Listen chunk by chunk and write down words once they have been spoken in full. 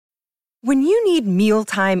When you need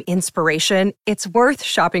mealtime inspiration, it's worth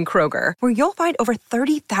shopping Kroger, where you'll find over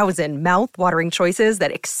 30,000 mouth-watering choices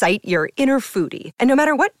that excite your inner foodie. And no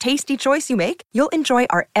matter what tasty choice you make, you'll enjoy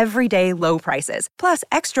our everyday low prices, plus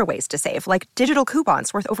extra ways to save, like digital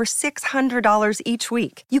coupons worth over $600 each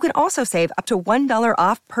week. You can also save up to $1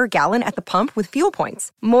 off per gallon at the pump with fuel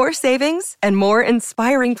points. More savings and more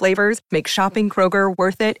inspiring flavors make shopping Kroger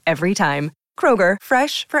worth it every time. Kroger,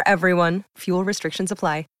 fresh for everyone. Fuel restrictions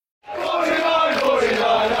apply.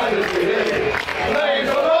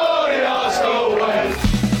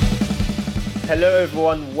 Hello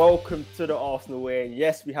everyone, welcome to the Arsenal Way. And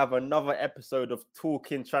yes, we have another episode of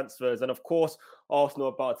Talking Transfers. And of course, Arsenal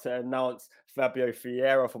are about to announce Fábio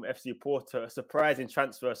Vieira from FC Porto, a surprising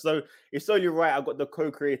transfer. So it's only right I've got the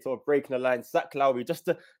co-creator of Breaking the Line, Zach Lowy, just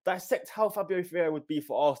to dissect how Fábio Vieira would be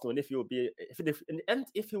for Arsenal and if he will be,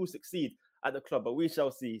 if he will succeed at the club. But we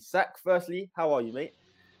shall see. Zach, firstly, how are you, mate?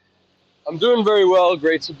 I'm doing very well.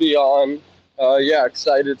 Great to be on.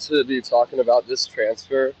 Excited to be talking about this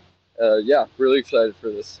transfer. Really excited for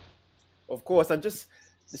this. Of course, and let's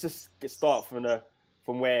just start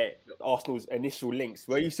from where Arsenal's initial links.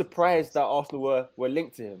 Were you surprised that Arsenal were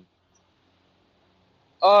linked to him?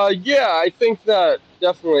 I think that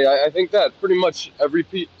definitely. I think that pretty much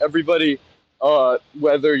everybody,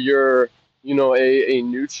 whether you're a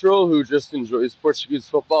neutral who just enjoys Portuguese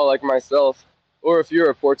football like myself, or if you're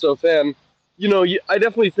a Porto fan, I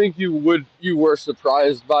definitely think you were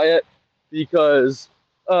surprised by it because.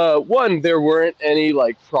 One, there weren't any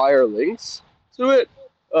prior links to it.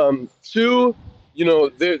 Two,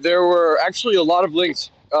 there were actually a lot of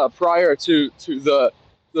links prior to the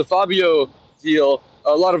Fábio deal.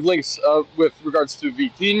 A lot of links with regards to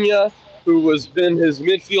Vitinha, who has been his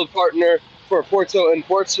midfield partner for Porto and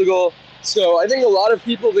Portugal. So I think a lot of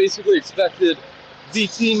people basically expected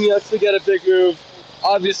Vitinha to get a big move.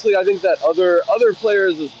 Obviously, I think that other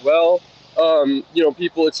players as well.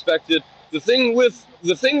 People expected. The thing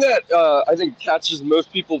that I think catches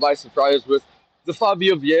most people by surprise with the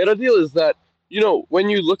Fábio Vieira deal is that, when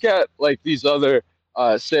you look at these other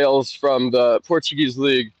sales from the Portuguese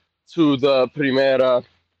league to the Primeira,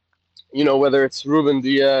 whether it's Ruben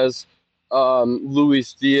Dias,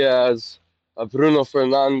 Luis Diaz, Bruno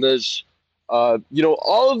Fernandes,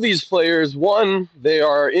 all of these players, one, they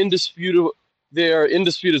are undisputed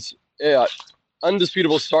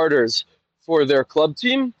starters for their club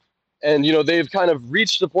team. And they've kind of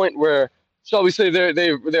reached a point where, shall we say,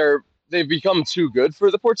 they've become too good for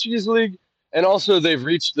the Portuguese league, and also they've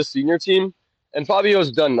reached the senior team. And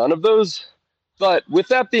Fábio's done none of those. But with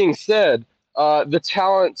that being said, the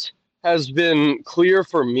talent has been clear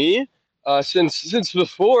for me since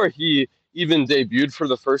before he even debuted for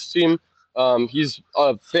the first team. He's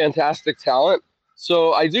a fantastic talent.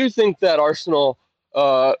 So I do think that Arsenal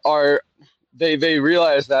they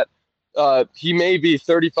realize that. He may be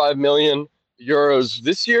 35 million euros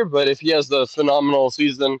this year, but if he has the phenomenal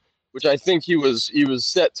season, which I think he was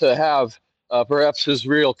set to have, perhaps his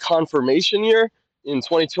real confirmation year in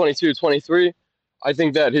 2022-23, I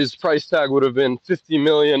think that his price tag would have been 50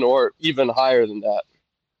 million or even higher than that.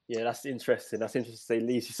 Yeah, that's interesting. That's interesting to say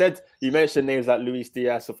least. You mentioned names like Luis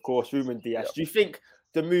Diaz, of course, Ruben Diaz. Yep. Do you think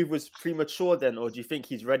the move was premature then, or do you think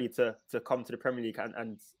he's ready to come to the Premier League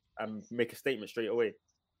and make a statement straight away?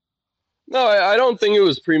 No, I don't think it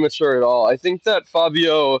was premature at all. I think that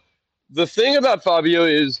Fábio, the thing about Fábio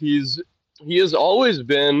is he has always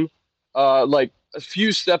been a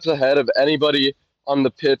few steps ahead of anybody on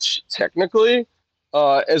the pitch technically,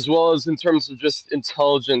 as well as in terms of just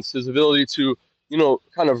intelligence, his ability to,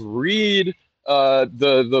 kind of read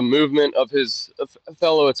the movement of his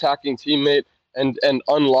fellow attacking teammate and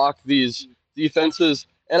unlock these defenses.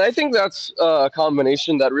 And I think that's a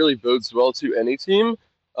combination that really bodes well to any team.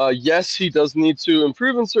 Yes, he does need to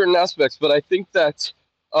improve in certain aspects, but I think that,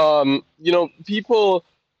 people,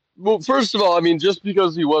 well, first of all, just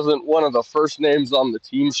because he wasn't one of the first names on the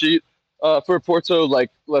team sheet for Porto,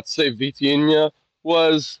 let's say Vitinha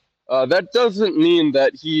was, that doesn't mean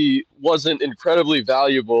that he wasn't incredibly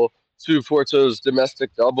valuable to Porto's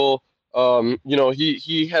domestic double.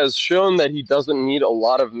 He has shown that he doesn't need a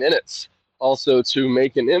lot of minutes also to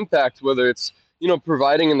make an impact, whether it's,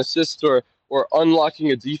 providing an assist or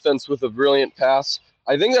unlocking a defense with a brilliant pass.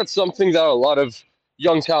 I think that's something that a lot of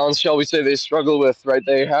young talents, shall we say, they struggle with, right?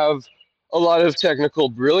 They have a lot of technical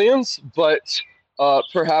brilliance, but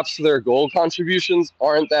perhaps their goal contributions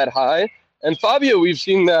aren't that high. And Fábio, we've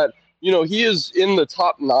seen that, he is in the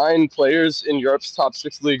top 9 players in Europe's top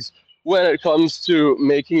 6 leagues when it comes to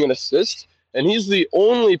making an assist. And he's the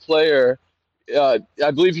only player, I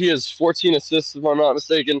believe he has 14 assists, if I'm not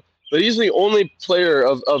mistaken, but he's the only player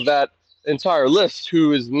of that entire list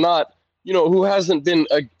who is not, who hasn't been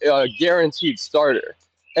a guaranteed starter.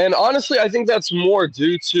 And honestly, I think that's more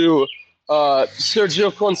due to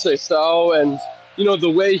Sergio Conceição and, the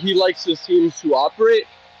way he likes his teams to operate.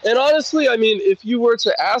 And honestly, I mean, if you were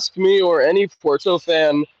to ask me or any Porto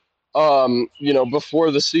fan,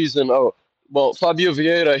 before the season, oh, well, Fábio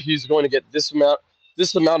Vieira, he's going to get this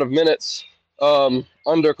amount of minutes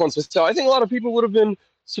under Conceição, I think a lot of people would have been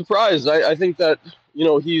surprised. I think that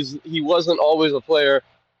he wasn't always a player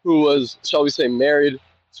who was, shall we say, married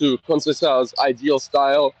to Conceição's ideal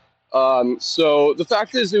style. So the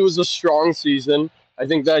fact is, it was a strong season. I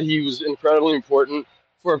think that he was incredibly important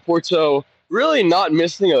for Porto, really not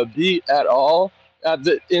missing a beat at all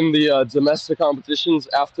in the domestic competitions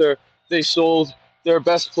after they sold their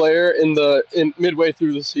best player in midway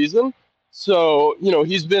through the season. So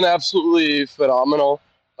he's been absolutely phenomenal.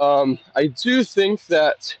 I do think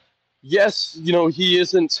that yes, he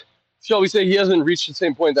isn't. Shall we say he hasn't reached the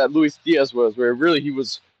same point that Luis Diaz was, where really he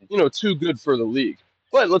was too good for the league.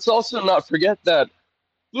 But let's also not forget that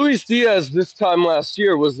Luis Diaz this time last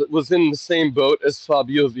year was in the same boat as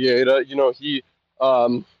Fábio Vieira.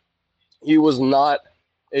 He was not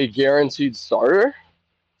a guaranteed starter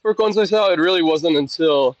for Conceição. It really wasn't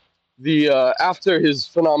until the after his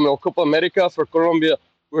phenomenal Copa America for Colombia,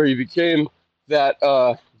 where he became that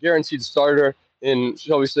guaranteed starter in,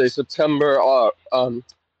 shall we say, September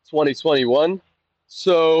 2021.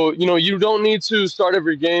 So you don't need to start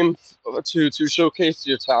every game to showcase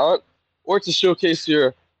your talent or to showcase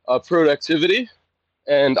your productivity.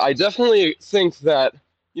 And I definitely think that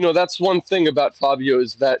that's one thing about Fábio,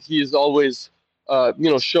 is that he has always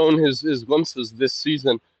shown his glimpses this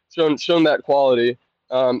season, shown that quality.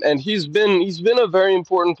 And he's been a very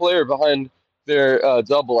important player behind their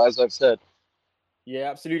double, as I've said.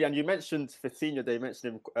 Yeah, absolutely. And you mentioned Vitinha. They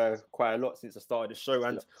mentioned him quite a lot since the start of the show.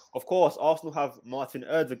 And of course, Arsenal have Martin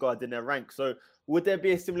Ødegaard in their rank. So would there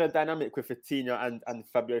be a similar dynamic with Vitinha and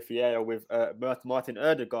Fábio Vieira, with Martin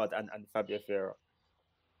Ødegaard and Fábio Vieira?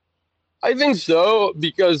 I think so,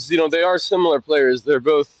 because they are similar players. They're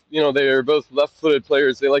both left-footed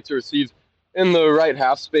players. They like to receive in the right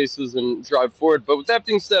half spaces and drive forward. But with that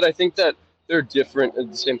being said, I think that they're different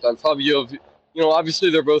at the same time. Fábio, obviously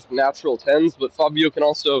they're both natural 10s, but Fábio can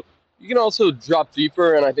also drop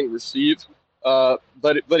deeper and I think receive.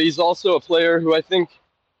 But he's also a player who I think,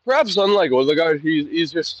 perhaps unlike Ødegaard,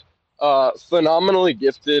 he's just phenomenally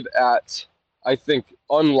gifted at, I think,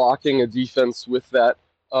 unlocking a defense with that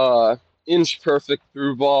inch perfect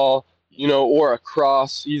through ball, or a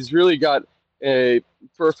cross. He's really got a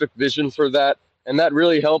perfect vision for that, and that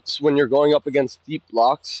really helps when you're going up against deep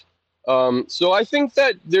blocks. So I think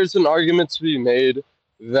that there's an argument to be made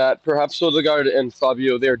that perhaps Ødegaard and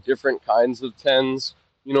Fábio, they're different kinds of 10s.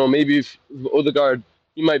 Maybe Ødegaard,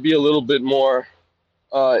 he might be a little bit more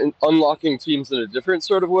in unlocking teams in a different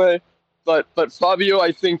sort of way. But Fábio,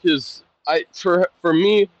 I think, for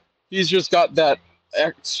me, he's just got that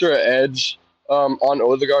extra edge on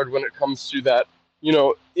Ødegaard when it comes to that,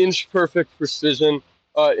 inch perfect precision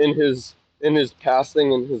in his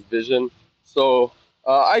passing and his vision. So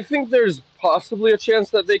I think there's possibly a chance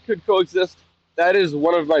that they could coexist. That is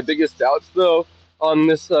one of my biggest doubts, though, on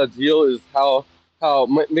this deal, is how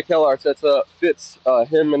Mikel Arteta fits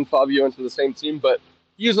him and Fábio into the same team. But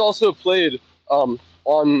he's also played on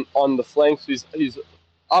the flanks. He's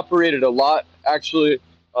operated a lot, actually,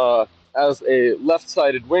 as a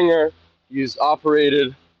left-sided winger. He's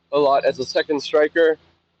operated a lot as a second striker.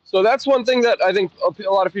 So that's one thing that I think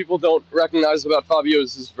a lot of people don't recognize about Fábio,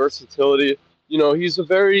 is his versatility. He's a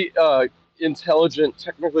very intelligent,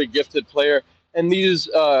 technically gifted player, and these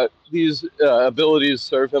abilities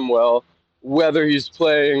serve him well, whether he's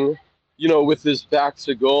playing, with his back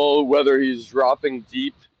to goal, whether he's dropping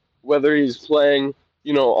deep, whether he's playing,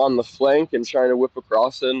 on the flank and trying to whip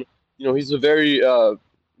across in. He's a very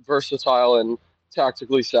versatile and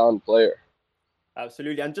tactically sound player.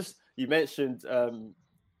 Absolutely. And just, you mentioned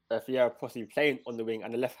Vieira possibly playing on the wing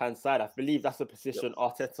and the left-hand side. I believe that's a position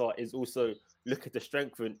Arteta is also looking to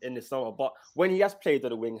strengthen in the summer. But when he has played on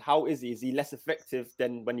the wing, how is he? Is he less effective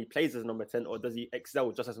than when he plays as number 10, or does he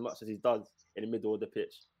excel just as much as he does in the middle of the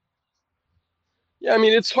pitch? Yeah, I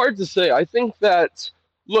mean, it's hard to say. I think that,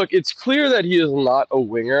 look, it's clear that he is not a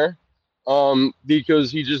winger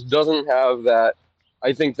because he just doesn't have that,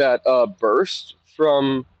 I think, that burst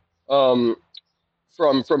from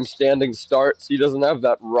standing starts. He doesn't have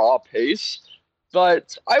that raw pace.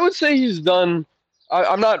 But I would say he's done,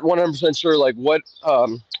 I'm not 100% sure, like, what,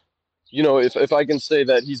 if I can say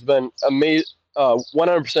that he's been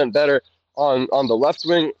 100% better on the left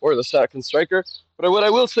wing or the second striker. But what I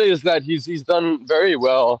will say is that he's done very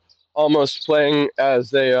well almost playing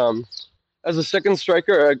as a second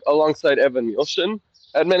striker alongside Evan Nielsen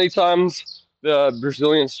at many times, the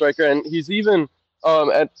Brazilian striker, and he's even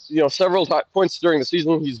at several points during the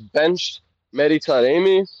season he's benched Mehdi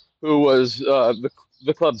Taremi, who was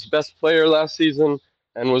the club's best player last season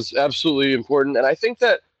and was absolutely important. And I think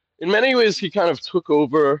that in many ways he kind of took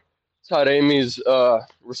over Taremi's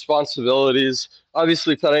responsibilities.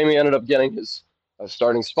 Obviously, Taremi ended up getting his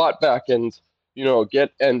starting spot back, and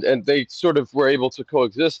and they sort of were able to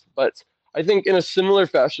coexist. But I think in a similar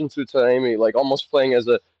fashion to Taremi, like almost playing as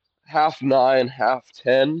a half nine, half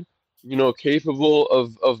 10, capable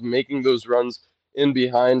of making those runs in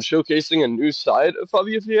behind, showcasing a new side of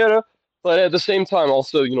Fabio Vieira, but at the same time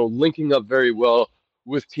also, linking up very well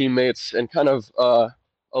with teammates and kind of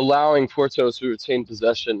allowing Porto to retain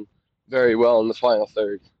possession very well in the final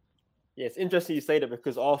third. Yeah, it's interesting you say that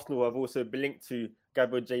because Arsenal have also been linked to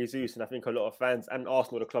Gabriel Jesus, and I think a lot of fans and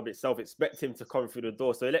Arsenal, the club itself, expect him to come through the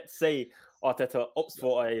door. So let's say Arteta opts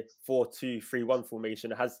for a 4-2-3-1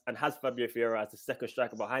 formation and has Fabio Vieira as the second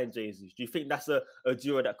striker behind Jesus. Do you think that's a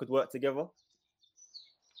duo that could work together?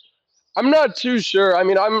 I'm not too sure. I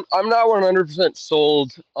mean, I'm not 100%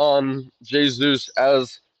 sold on Jesus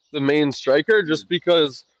as the main striker just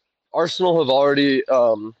because Arsenal have already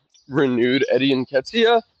renewed Eddie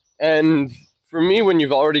Nketiah, and for me, when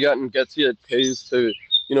you've already gotten Nketiah, it pays to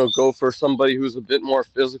go for somebody who's a bit more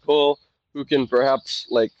physical, who can perhaps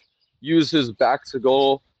like use his back to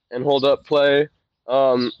goal and hold up play.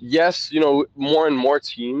 Yes, more and more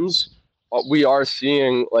teams we are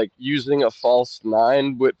seeing like using a false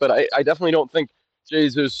nine, but I definitely don't think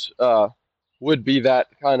Jesus would be that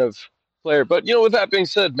kind of player. But with that being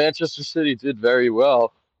said, Manchester City did very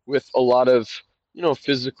well with a lot of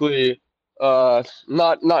physically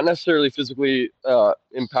not necessarily physically uh,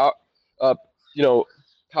 you know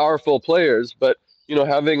powerful players, but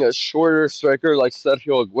having a shorter striker like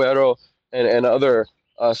Sergio Aguero and other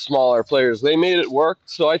smaller players, they made it work.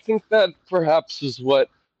 So I think that perhaps is what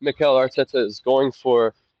Mikel Arteta is going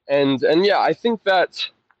for, and yeah, I think that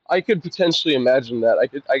I could potentially imagine that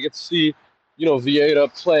I could see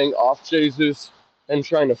Vieira playing off Jesus and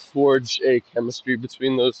trying to forge a chemistry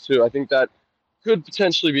between those two. I think that could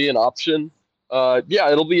potentially be an option. Yeah,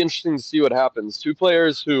 it'll be interesting to see what happens. Two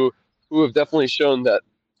players who have definitely shown that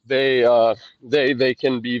they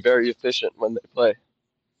can be very efficient when they play.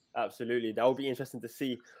 Absolutely. That will be interesting to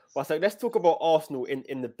see. But so let's talk about Arsenal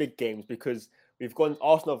in the big games because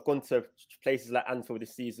Arsenal have gone to places like Anfield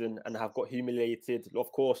this season and have got humiliated.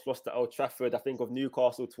 Of course, lost to Old Trafford. I think of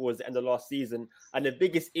Newcastle towards the end of last season. And the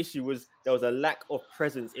biggest issue was there was a lack of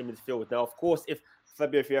presence in midfield. Now, of course, if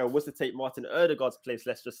Fabio Vieira was to take Martin Odegaard's place,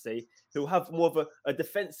 let's just say, he'll have more of a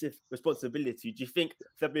defensive responsibility. Do you think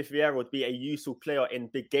Fabio Vieira would be a useful player in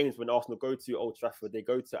big games when Arsenal go to Old Trafford, they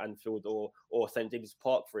go to Anfield or St. James's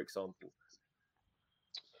Park, for example?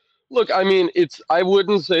 Look, I mean, I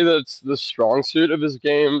wouldn't say that it's the strong suit of his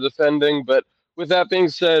game defending, but with that being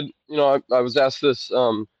said, I was asked this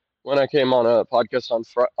when I came on a podcast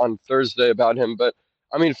on Thursday about him, but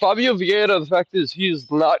I mean, Fabio Vieira, the fact is he's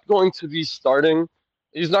not going to be starting.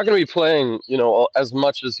 He's not going to be playing, as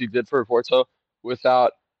much as he did for Porto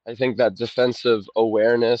without, I think, that defensive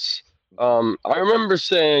awareness. I remember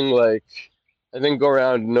saying, like, I think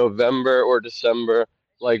around November or December,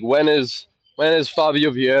 like, when is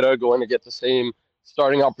Fabio Vieira going to get the same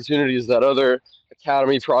starting opportunities that other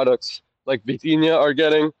academy products like Vitinha are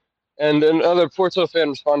getting? And another Porto fan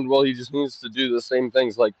responded, well, he just needs to do the same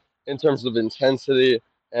things, like in terms of intensity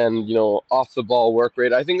and, off the ball work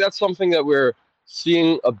rate. I think that's something that we're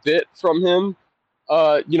seeing a bit from him.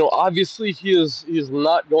 Obviously he is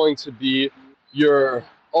not going to be your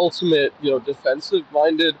ultimate, defensive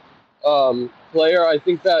minded player. I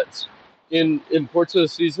think that in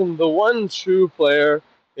Porto's season, the one true player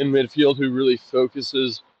in midfield who really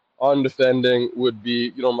focuses on defending would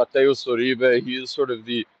be, Mateus Uribe. He is sort of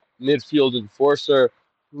the midfield enforcer.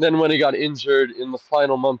 And then when he got injured in the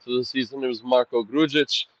final month of the season, it was Marko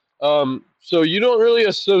Grujic. So you don't really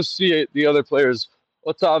associate the other players,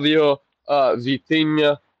 Otavio,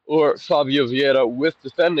 Vitinha, or Fabio Vieira, with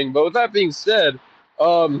defending. But with that being said,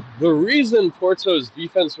 the reason Porto's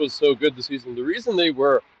defense was so good this season, the reason they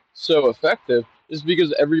were so effective is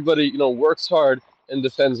because everybody works hard and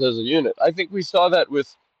defends as a unit. I think we saw that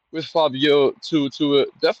with Fabio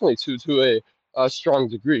definitely to a strong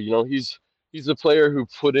degree. He's a player who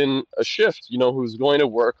put in a shift. Who's going to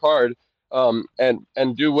work hard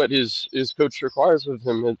and do what his coach requires of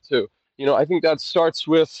him to. I think that starts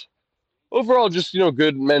with overall just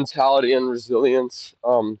good mentality and resilience.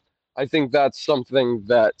 I think that's something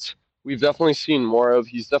that we've definitely seen more of.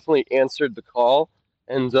 He's definitely answered the call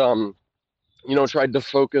and tried to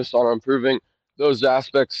focus on improving those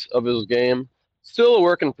aspects of his game. Still a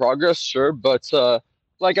work in progress, sure, but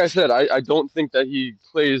like I said, I don't think that he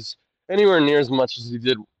plays anywhere near as much as he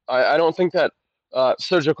did. I don't think that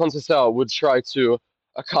Sergio Conceição would try to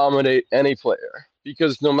accommodate any player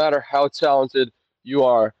because no matter how talented you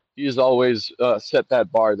are, he's always set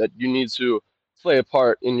that bar that you need to play a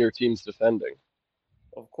part in your team's defending.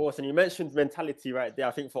 Of course, and you mentioned mentality right there.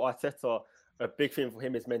 I think for Arteta, a big thing for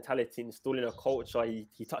him is mentality, installing a culture.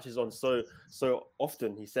 He touches on so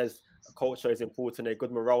often. He says a culture is important, a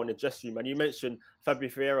good morale in the dressing room. And you mentioned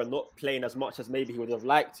Fábio Vieira not playing as much as maybe he would have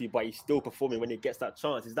liked to, but he's still performing when he gets that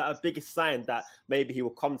chance. Is that a biggest sign that maybe he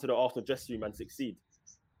will come to the Arsenal dressing room and succeed?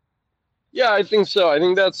 Yeah, I think so. I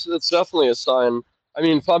think that's definitely a sign. I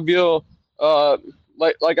mean, Fabio,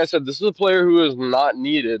 like I said, this is a player who has not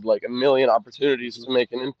needed like a million opportunities to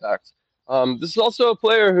make an impact. This is also a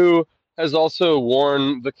player who has also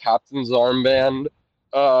worn the captain's armband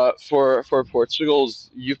for Portugal's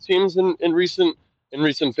youth teams in recent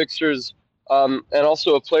fixtures, and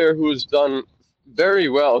also a player who has done very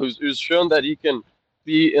well, who's shown that he can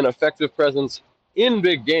be an effective presence in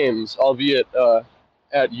big games, albeit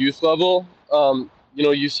at youth level.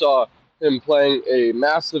 You saw him playing a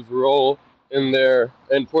massive role in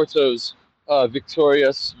Porto's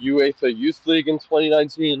victorious UEFA Youth League in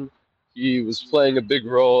 2019. He was playing a big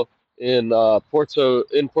role in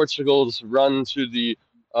Portugal's run to the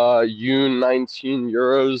U19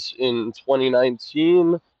 Euros in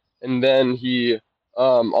 2019, and then he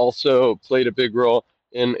also played a big role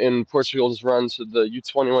in Portugal's run to the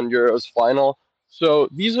U21 Euros final. So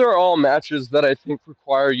these are all matches that I think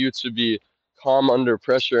require you to be calm under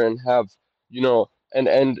pressure and have,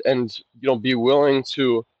 be willing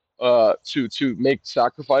to make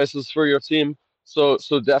sacrifices for your team. So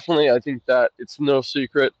definitely I think that it's no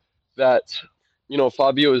secret that,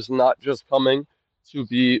 Fabio is not just coming to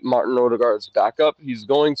be Martin Odegaard's backup. He's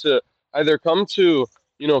going to either come to,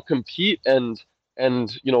 compete and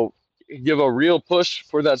give a real push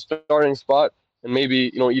for that starting spot and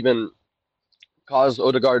maybe, even cause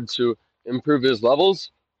Odegaard to improve his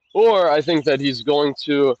levels, or I think that he's going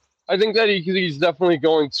to. I think that he's definitely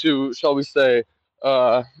going to, shall we say,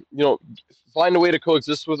 uh, you know, find a way to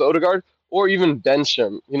coexist with Odegaard, or even bench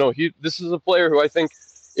him. This is a player who I think,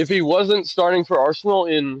 if he wasn't starting for Arsenal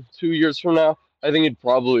in 2 years from now, I think he'd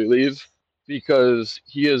probably leave because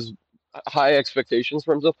he has high expectations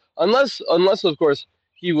for himself. Unless of course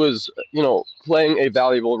he was, playing a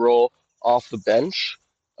valuable role off the bench.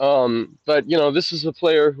 But this is a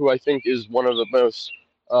player who I think is one of the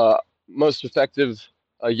most effective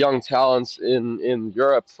young talents in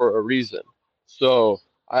Europe for a reason. So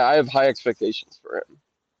I have high expectations for him.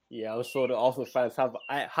 Yeah, I'm sure the Arsenal fans have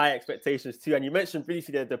high expectations too. And you mentioned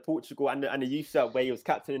briefly the Portugal and the youth set where he was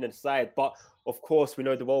captaining the side. But of course, we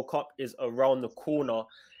know the World Cup is around the corner.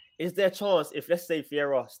 Is there a chance, if let's say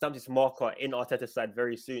Vieira stamps his marker in Arteta's side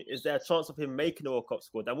very soon, is there a chance of him making the World Cup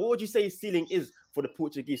squad? And what would you say his ceiling is for the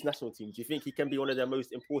Portuguese national team? Do you think he can be one of their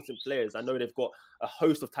most important players? I know they've got a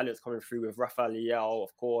host of talents coming through with Rafael Leao,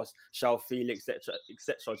 of course, João Felix, etc.,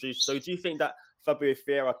 etc. So do you think that Fábio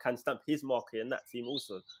Vieira can stamp his marker in that team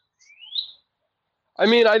also? I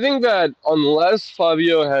mean, I think that unless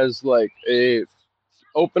Fabio has like a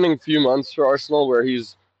opening few months for Arsenal where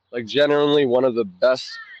he's like genuinely one of the best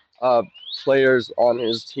uh, players on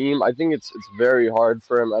his team, I think it's very hard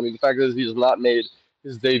for him. I mean, the fact is he's not made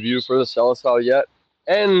his debut for the Seleção yet,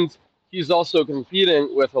 and he's also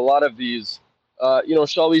competing with a lot of these,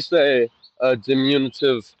 shall we say,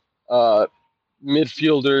 diminutive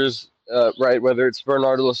midfielders, right? Whether it's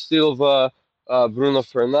Bernardo Silva, Bruno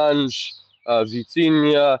Fernandes,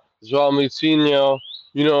 Vitinha, João Moutinho,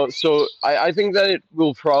 so I think that it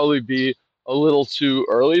will probably be a little too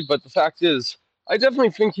early. But the fact is, I definitely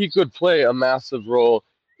think he could play a massive role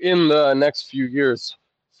in the next few years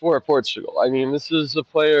for Portugal. I mean, this is a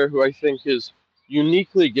player who I think is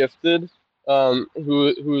uniquely gifted,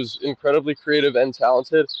 who's incredibly creative and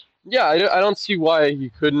talented. Yeah, I don't see why he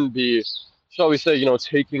couldn't be, shall we say,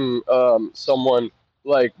 taking someone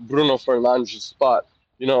like Bruno Fernandes' spot.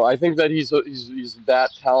 I think that he's that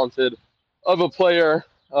talented of a player.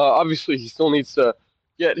 Obviously, he still needs to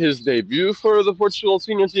get his debut for the Portugal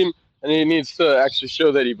senior team, and he needs to actually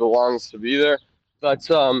show that he belongs to be there. But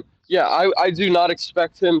yeah, I do not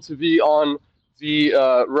expect him to be on the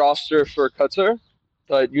roster for Qatar,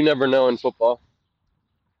 but you never know in football.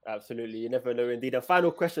 Absolutely, you never know indeed. And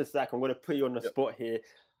final question, Zach, I'm going to put you on the spot here.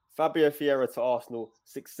 Fábio Vieira to Arsenal,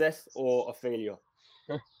 success or a failure?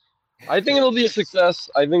 I think it'll be a success.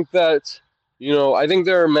 I think that, I think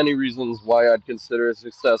there are many reasons why I'd consider it a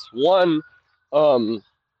success. One, Um,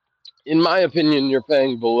 in my opinion, you're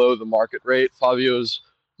paying below the market rate. Fabio's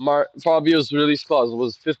release clause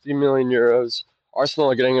was 50 million euros.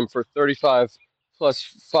 Arsenal are getting him for 35 plus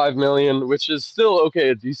 5 million, which is still okay,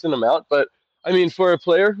 a decent amount. But I mean, for a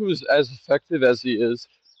player who's as effective as he is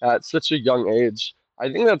at such a young age,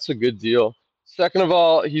 I think that's a good deal. Second of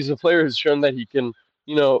all, he's a player who's shown that he can,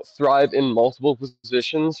 thrive in multiple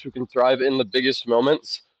positions, who can thrive in the biggest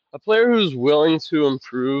moments. A player who's willing to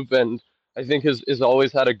improve and I think has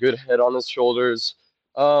always had a good head on his shoulders.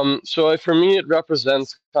 So for me, it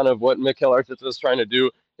represents kind of what Mikel Arteta is trying to do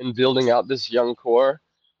in building out this young core,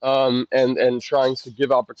 and trying to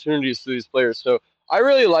give opportunities to these players. So I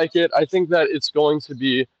really like it. I think that it's going to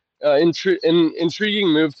be an intriguing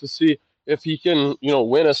move to see if he can,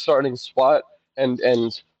 win a starting spot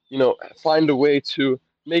and find a way to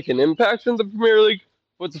make an impact in the Premier League.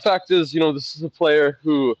 But the fact is, this is a player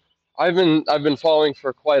who I've been following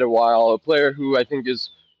for quite a while. A player who I think is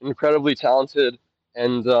incredibly talented,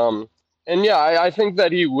 and yeah, I think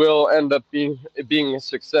that he will end up being a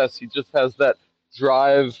success. He just has that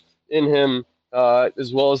drive in him,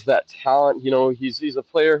 as well as that talent. He's a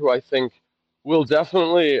player who I think will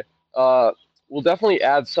definitely uh, will definitely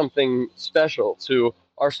add something special to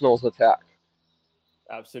Arsenal's attack.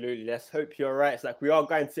 Absolutely. Let's hope you're right, Zach. We are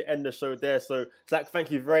going to end the show there. So, Zach,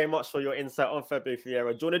 thank you very much for your insight on Fábio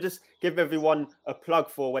Vieira. Do you want to just give everyone a plug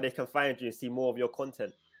for where they can find you and see more of your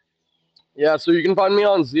content? Yeah, so you can find me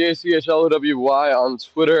on ZACHLOWY on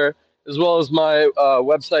Twitter, as well as my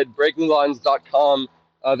website, breakinglines.com.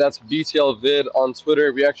 That's BTL Vid on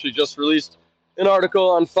Twitter. We actually just released an article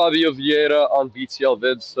on Fábio Vieira on BTL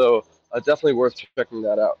Vid, so definitely worth checking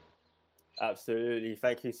that out. Absolutely.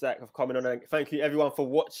 Thank you, Zach, for coming on. And thank you, everyone, for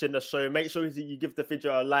watching the show. Make sure you give the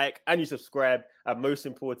video a like and you subscribe. And most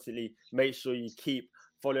importantly, make sure you keep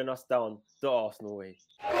following us down the Arsenal way.